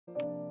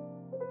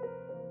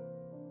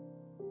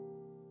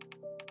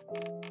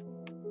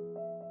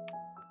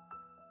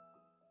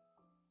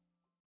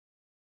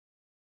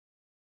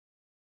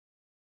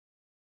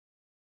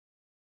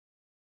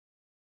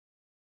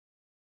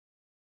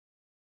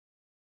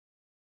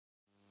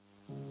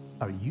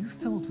Are you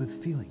filled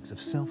with feelings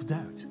of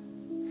self-doubt?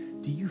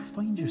 Do you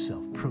find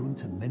yourself prone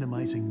to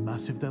minimizing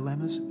massive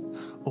dilemmas,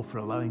 or for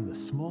allowing the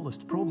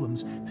smallest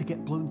problems to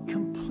get blown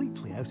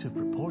completely out of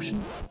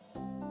proportion?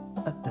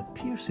 At the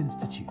Pierce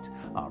Institute,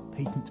 our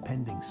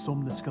patent-pending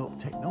Somnosculpt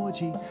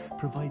technology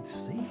provides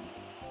safe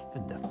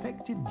and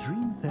effective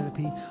dream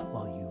therapy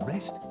while you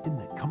rest in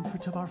the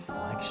comfort of our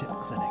flagship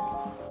clinic.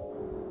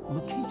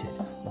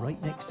 Located right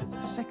next to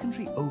the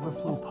secondary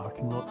overflow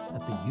parking lot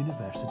at the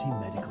University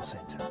Medical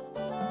Center.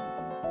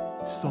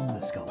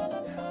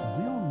 Somnosculpt,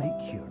 we'll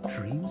make your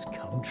dreams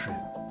come true.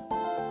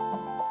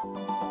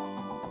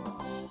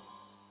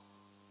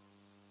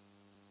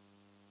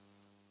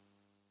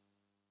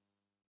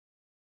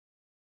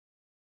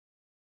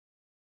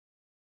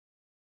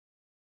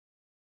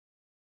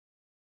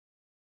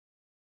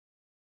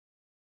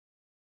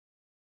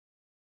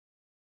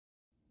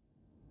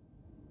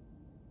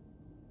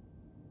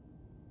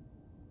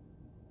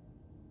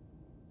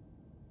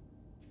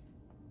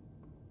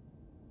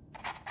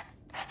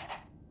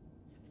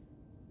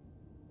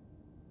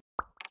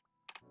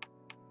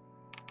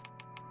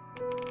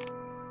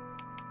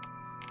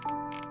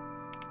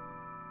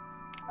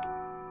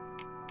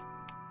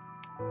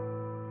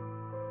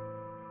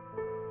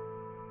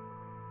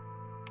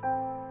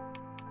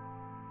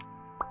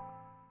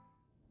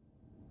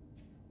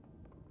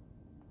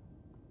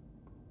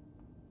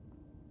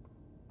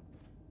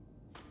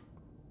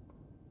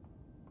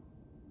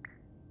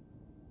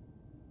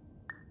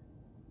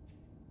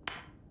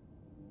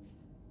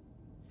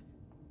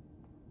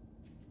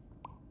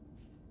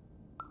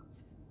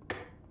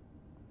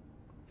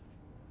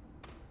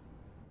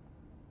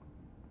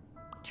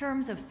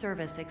 Terms of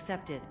service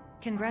accepted.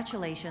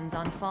 Congratulations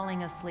on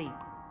falling asleep.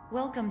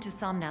 Welcome to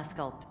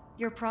Somnosculpt.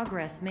 Your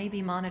progress may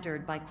be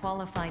monitored by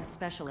qualified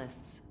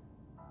specialists.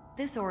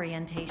 This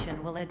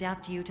orientation will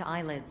adapt you to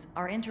eyelids,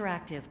 our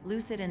interactive,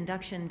 lucid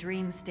induction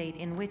dream state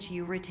in which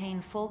you retain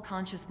full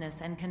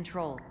consciousness and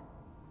control.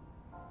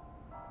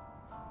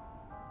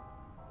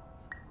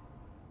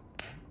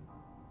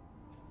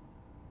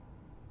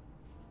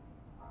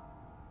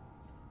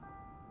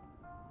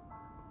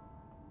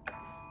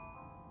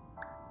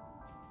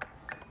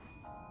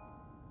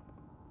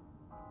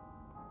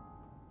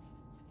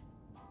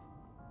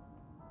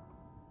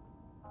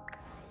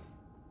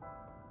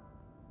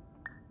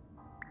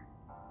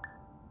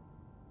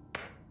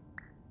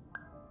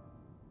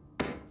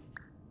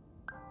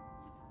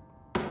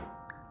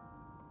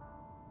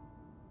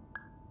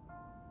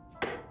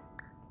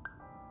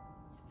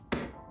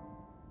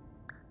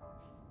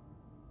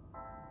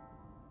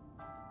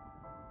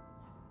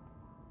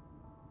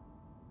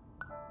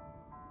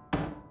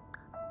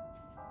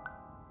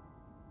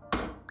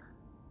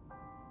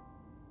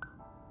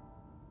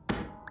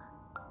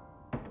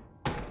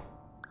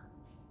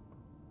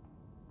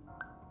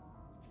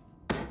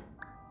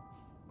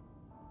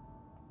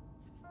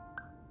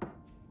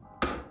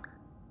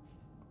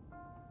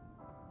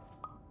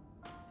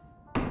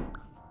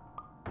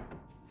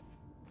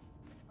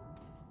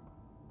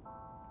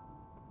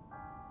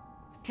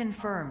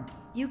 Confirmed.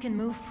 You can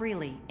move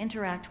freely,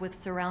 interact with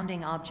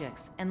surrounding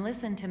objects, and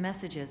listen to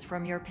messages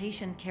from your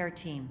patient care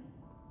team.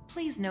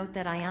 Please note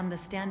that I am the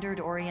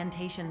standard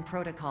orientation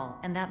protocol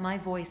and that my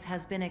voice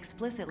has been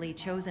explicitly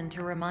chosen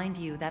to remind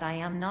you that I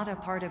am not a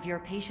part of your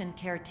patient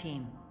care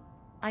team.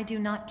 I do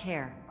not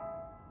care.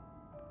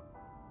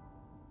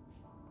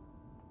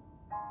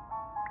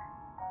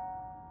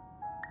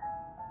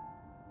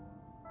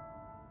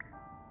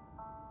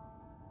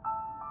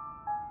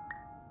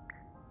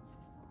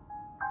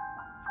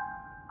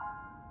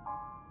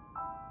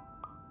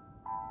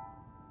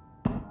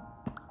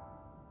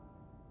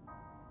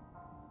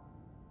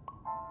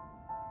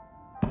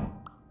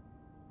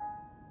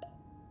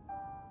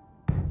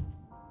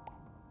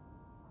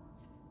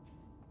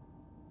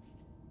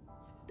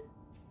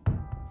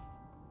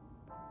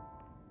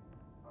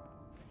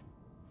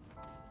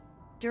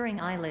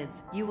 During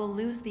eyelids, you will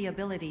lose the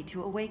ability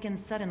to awaken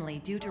suddenly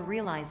due to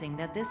realizing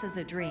that this is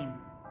a dream.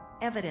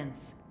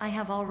 Evidence: I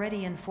have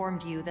already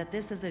informed you that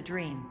this is a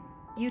dream.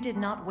 You did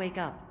not wake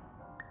up.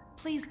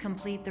 Please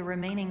complete the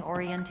remaining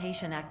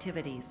orientation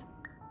activities.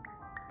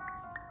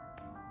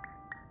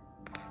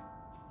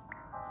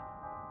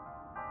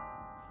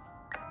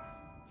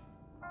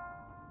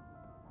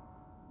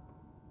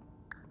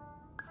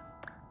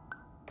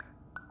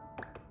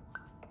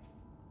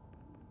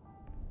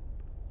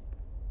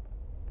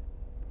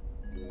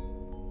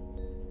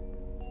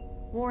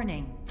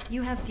 Warning: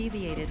 you have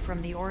deviated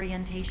from the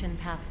orientation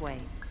pathway.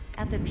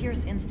 At the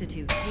Pierce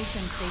Institute,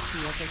 patient safety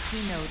is a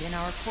keynote in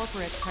our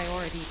corporate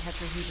priority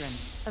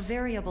tetrahedron. A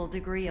variable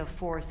degree of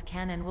force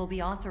can and will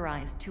be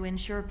authorized to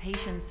ensure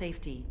patient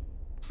safety.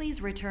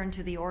 Please return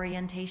to the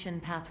orientation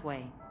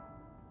pathway.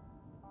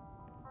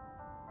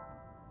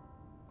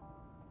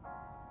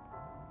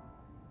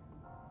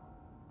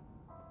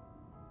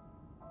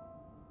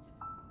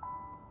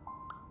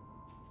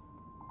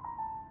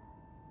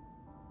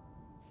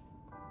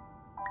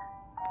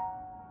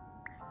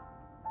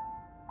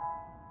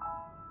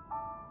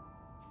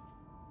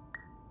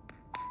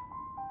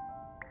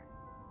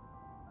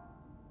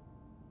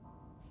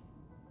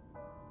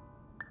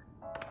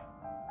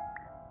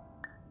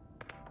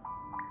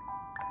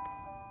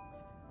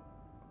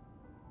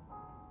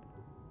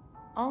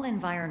 All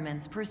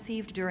environments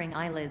perceived during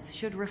eyelids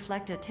should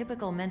reflect a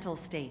typical mental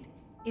state.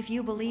 If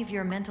you believe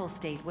your mental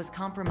state was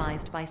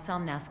compromised by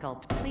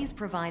Somnasculpt, please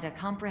provide a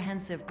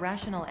comprehensive,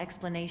 rational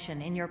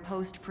explanation in your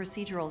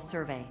post-procedural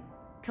survey.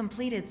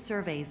 Completed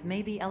surveys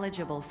may be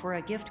eligible for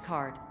a gift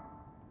card.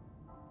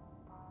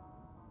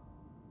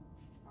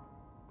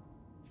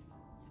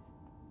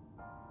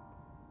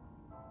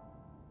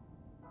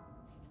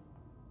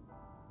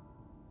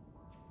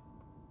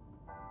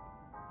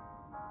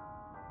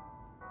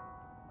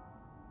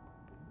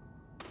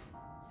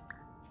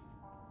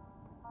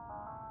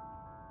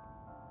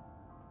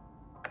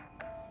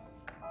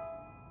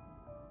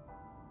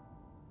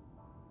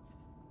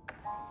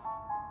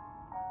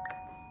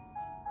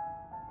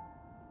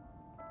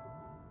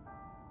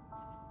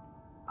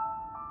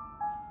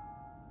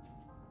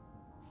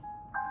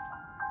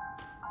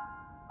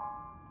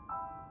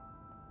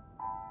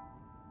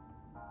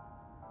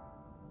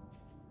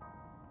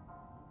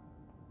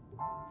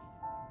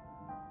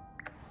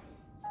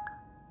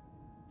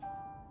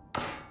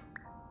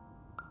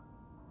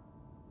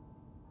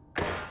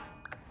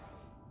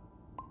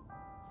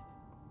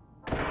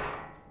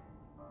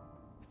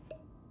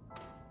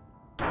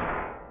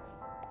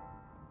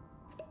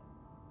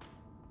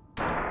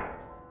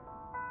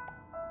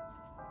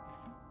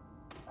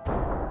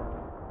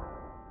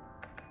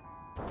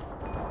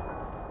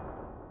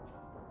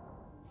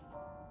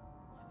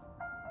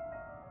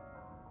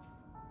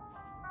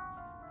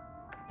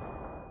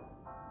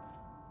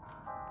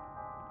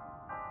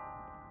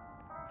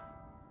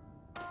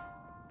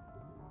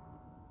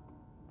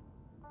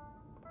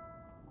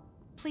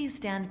 Please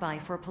stand by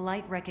for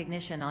polite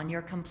recognition on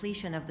your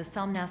completion of the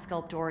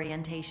Somnasculpt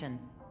orientation.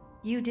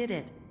 You did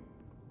it.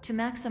 To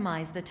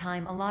maximize the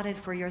time allotted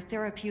for your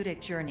therapeutic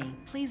journey,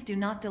 please do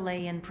not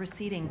delay in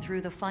proceeding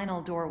through the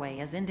final doorway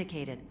as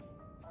indicated.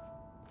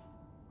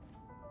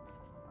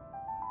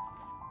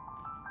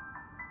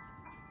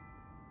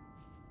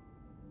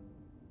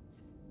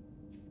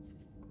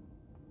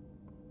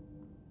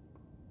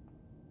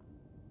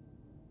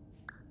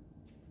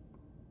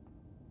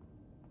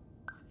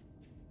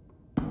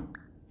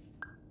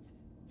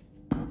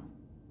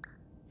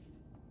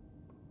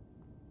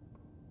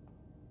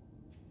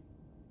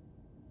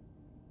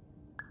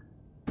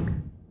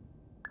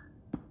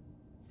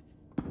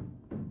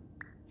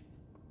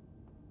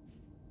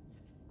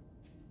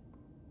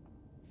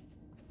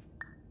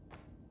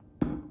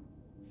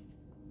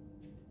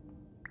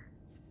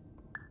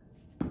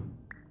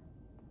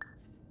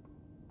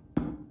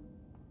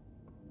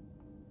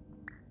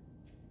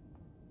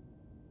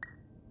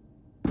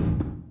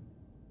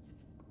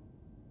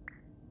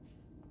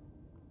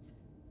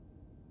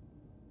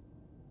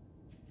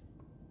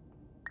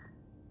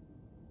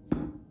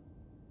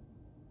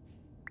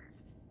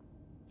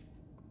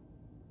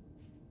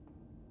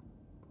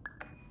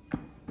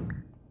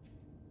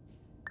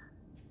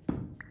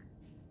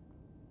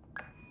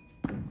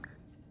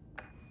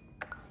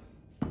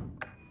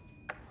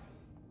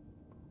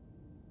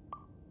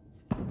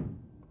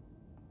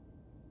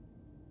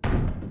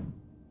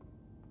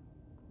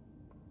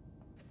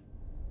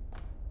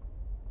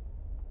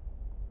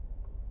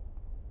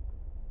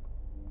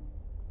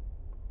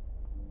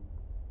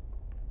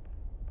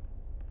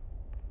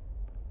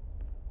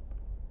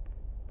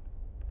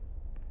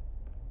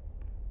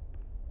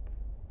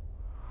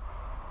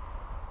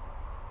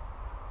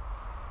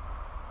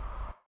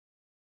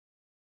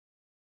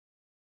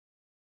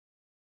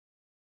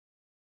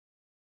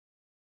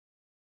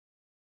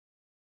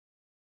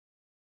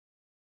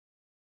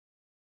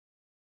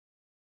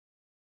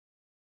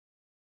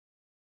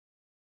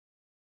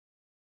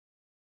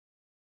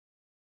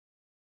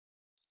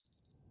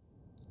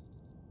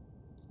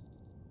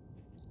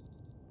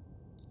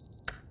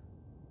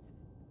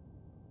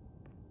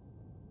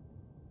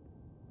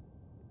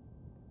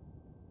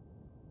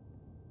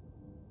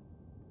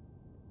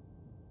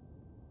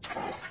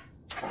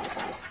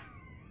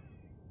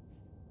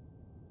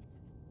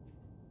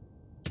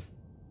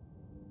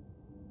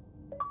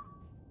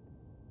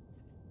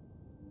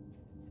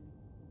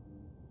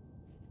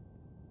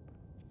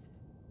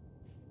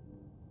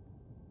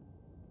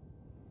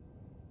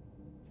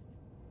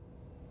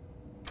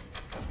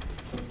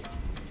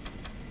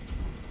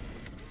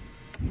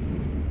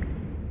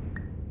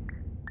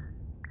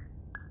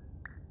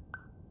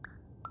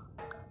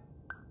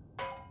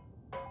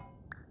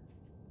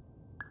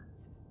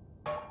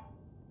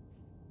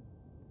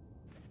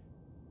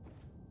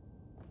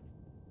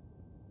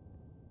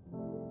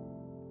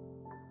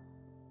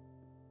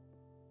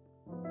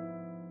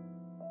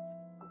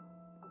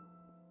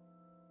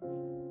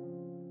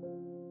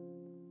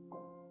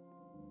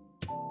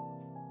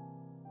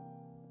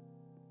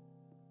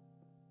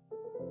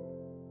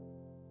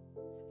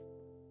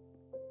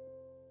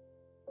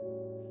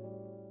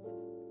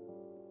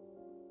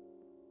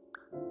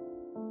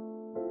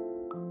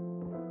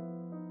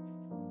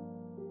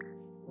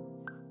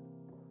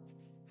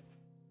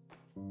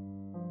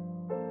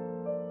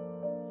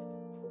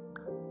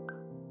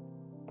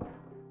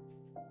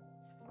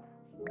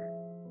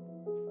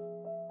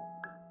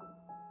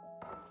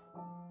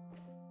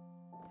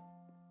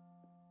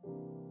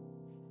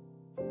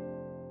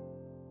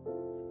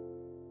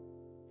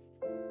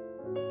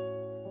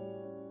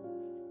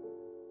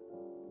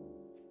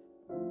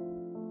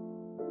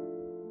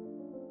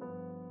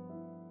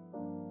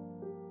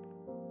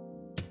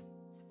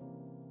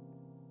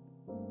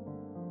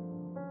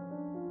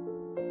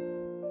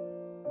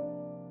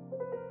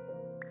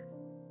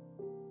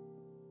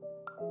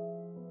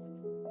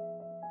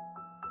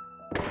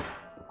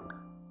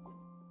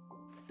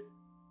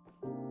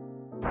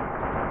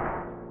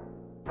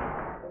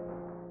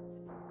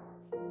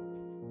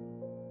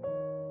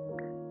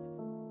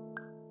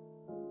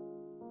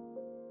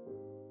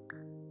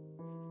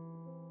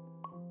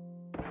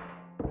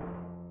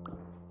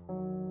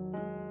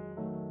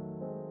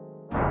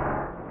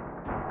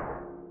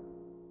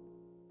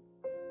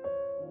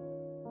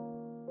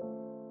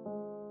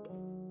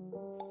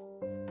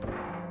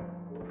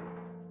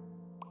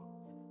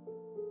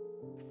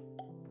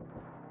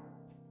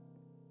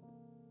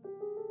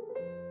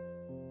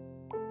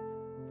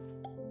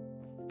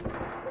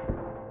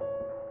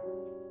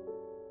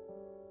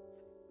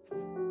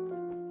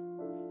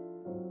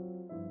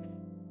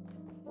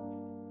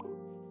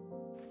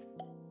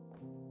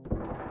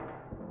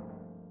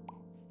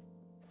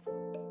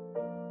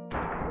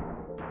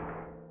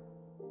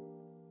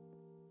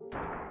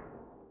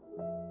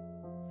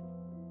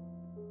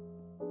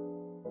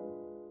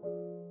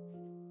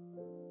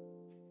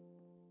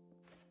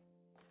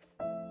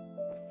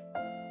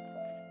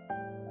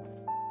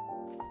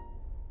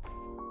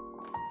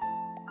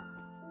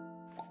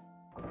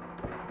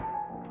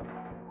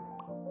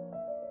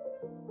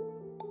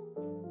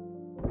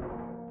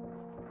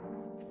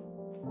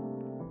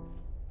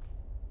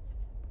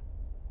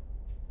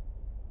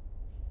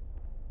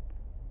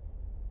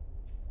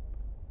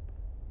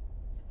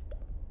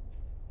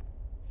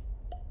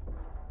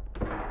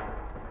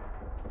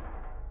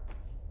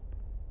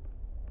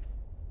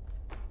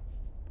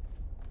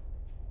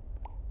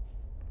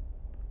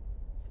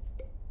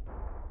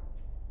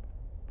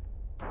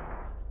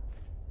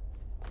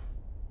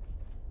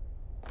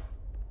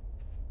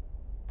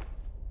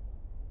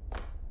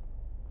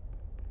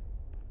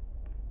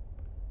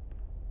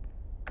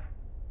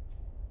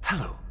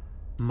 Hello,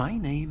 my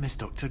name is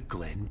Dr.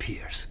 Glenn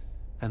Pierce,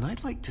 and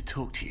I'd like to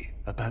talk to you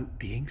about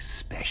being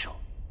special.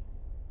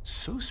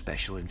 So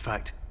special, in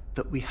fact,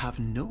 that we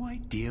have no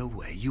idea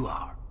where you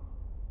are.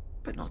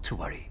 But not to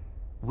worry,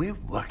 we're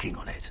working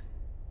on it.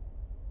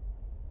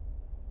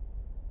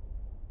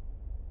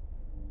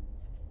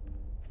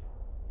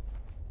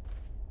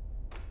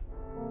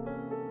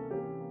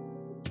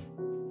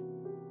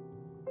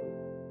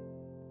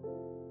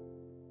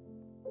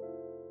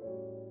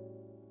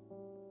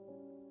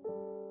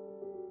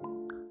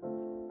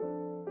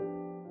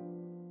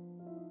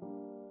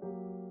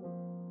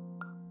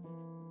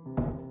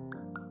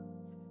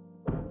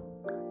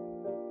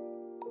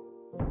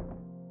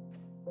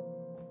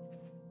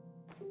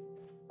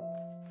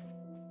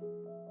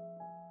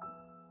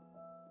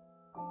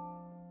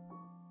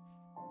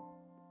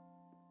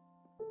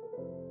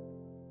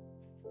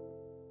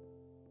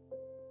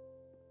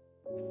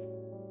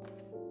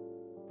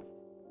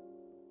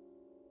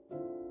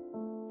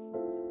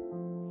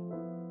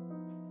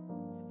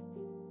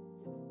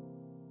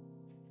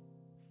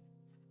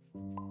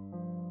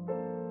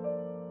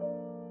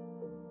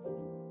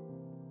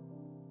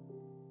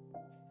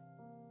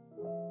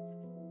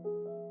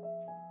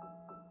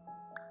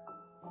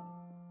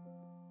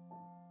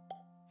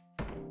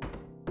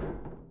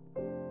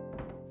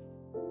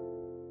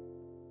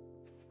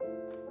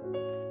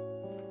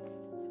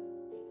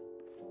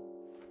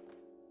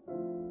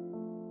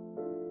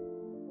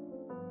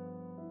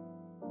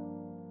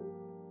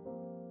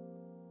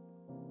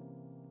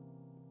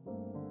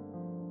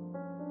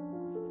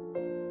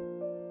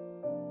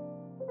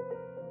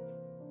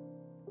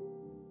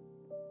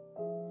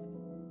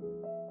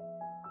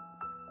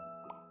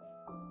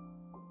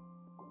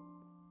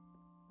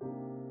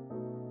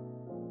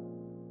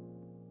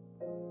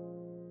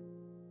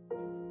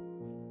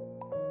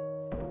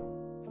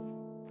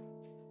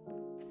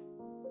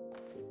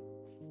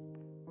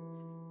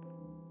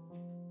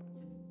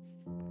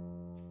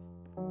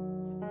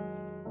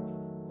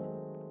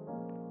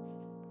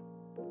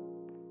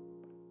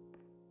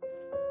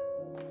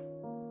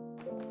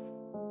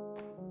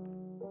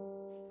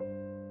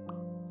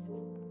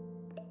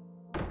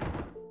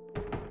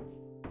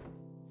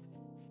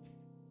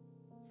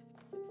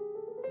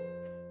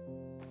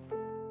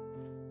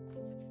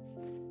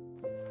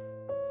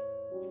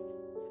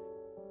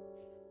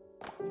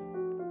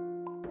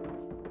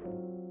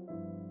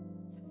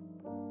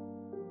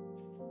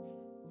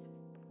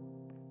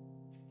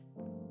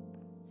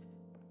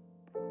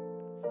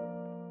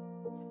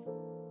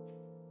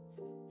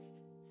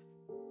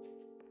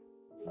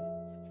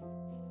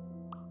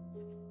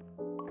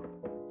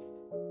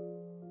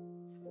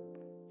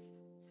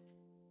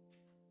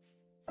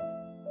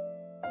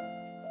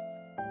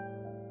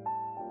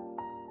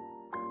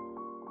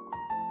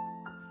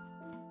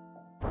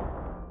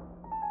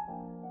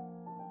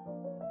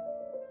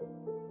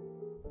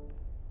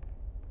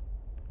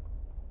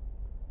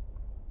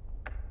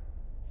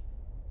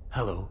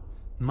 Hello,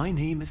 my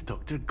name is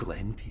Dr.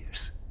 Glenn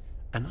Pierce,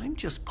 and I'm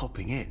just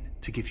popping in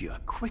to give you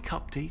a quick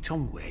update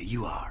on where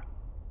you are.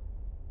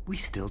 We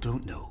still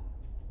don't know,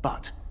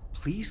 but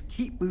please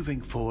keep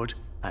moving forward,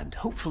 and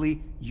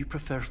hopefully you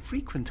prefer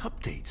frequent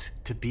updates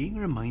to being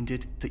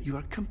reminded that you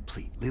are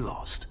completely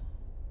lost.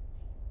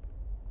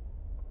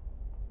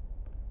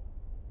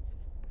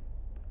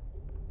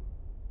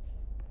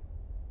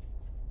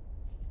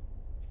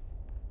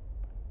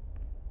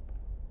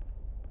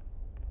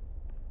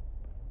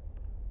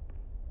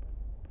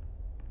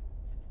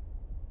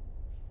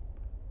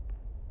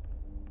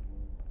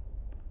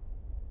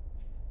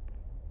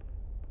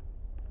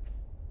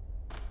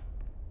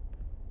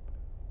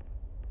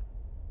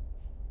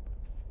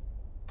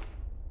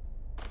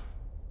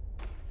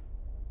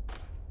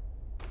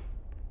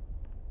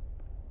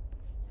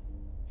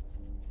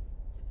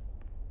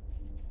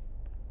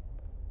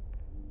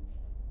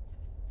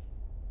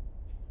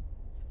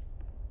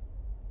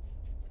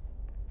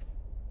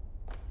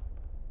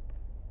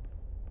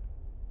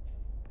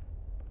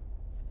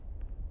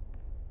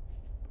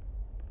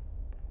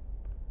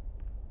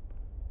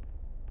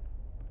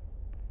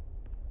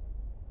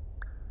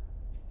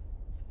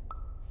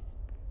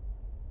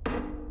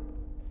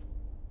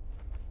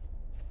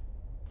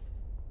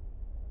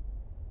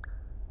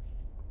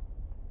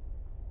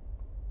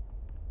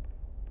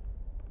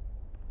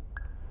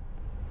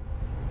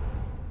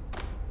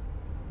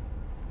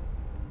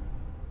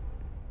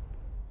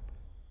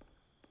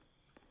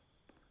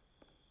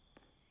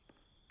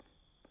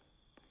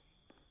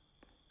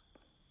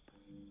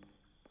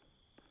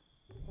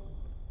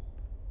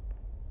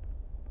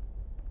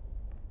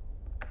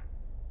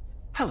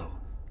 Hello,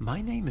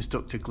 my name is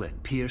Dr. Glenn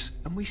Pierce,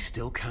 and we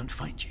still can't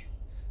find you.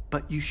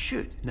 But you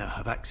should now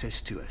have access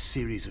to a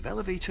series of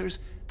elevators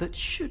that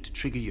should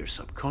trigger your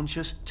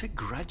subconscious to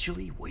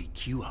gradually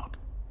wake you up.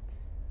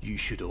 You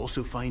should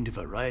also find a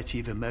variety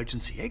of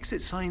emergency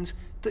exit signs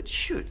that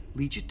should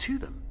lead you to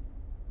them.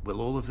 Will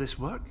all of this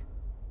work?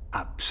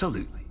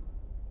 Absolutely.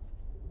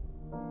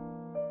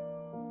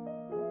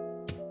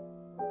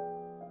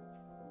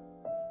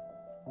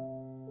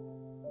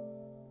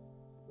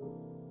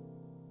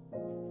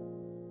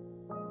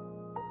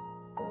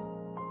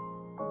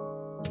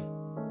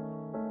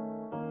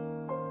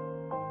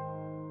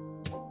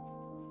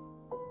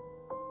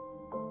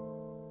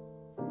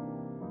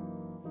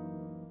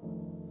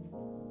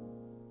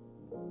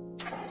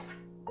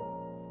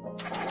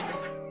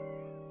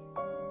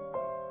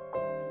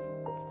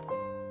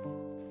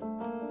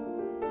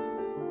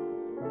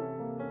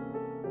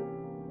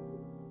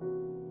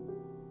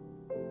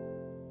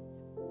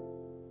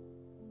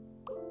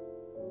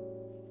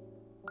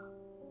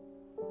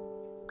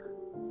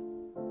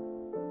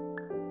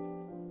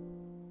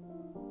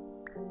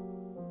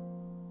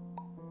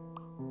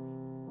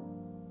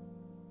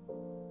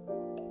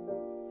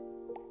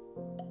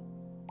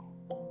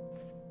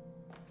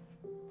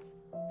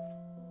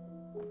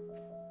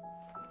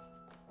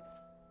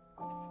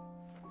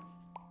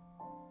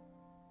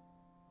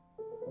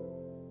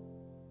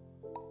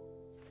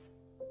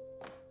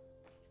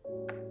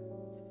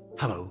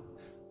 Hello,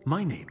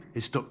 my name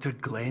is Dr.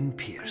 Glenn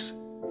Pierce.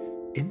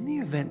 In the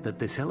event that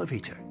this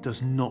elevator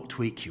does not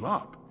wake you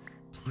up,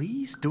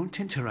 please don't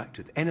interact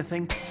with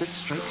anything that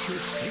strikes you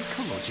as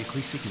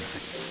psychologically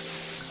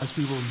significant, as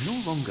we will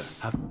no longer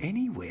have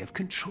any way of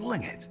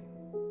controlling it.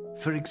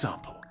 For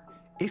example,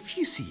 if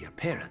you see your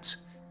parents,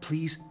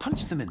 please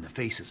punch them in the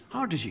face as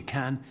hard as you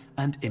can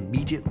and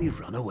immediately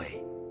run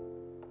away.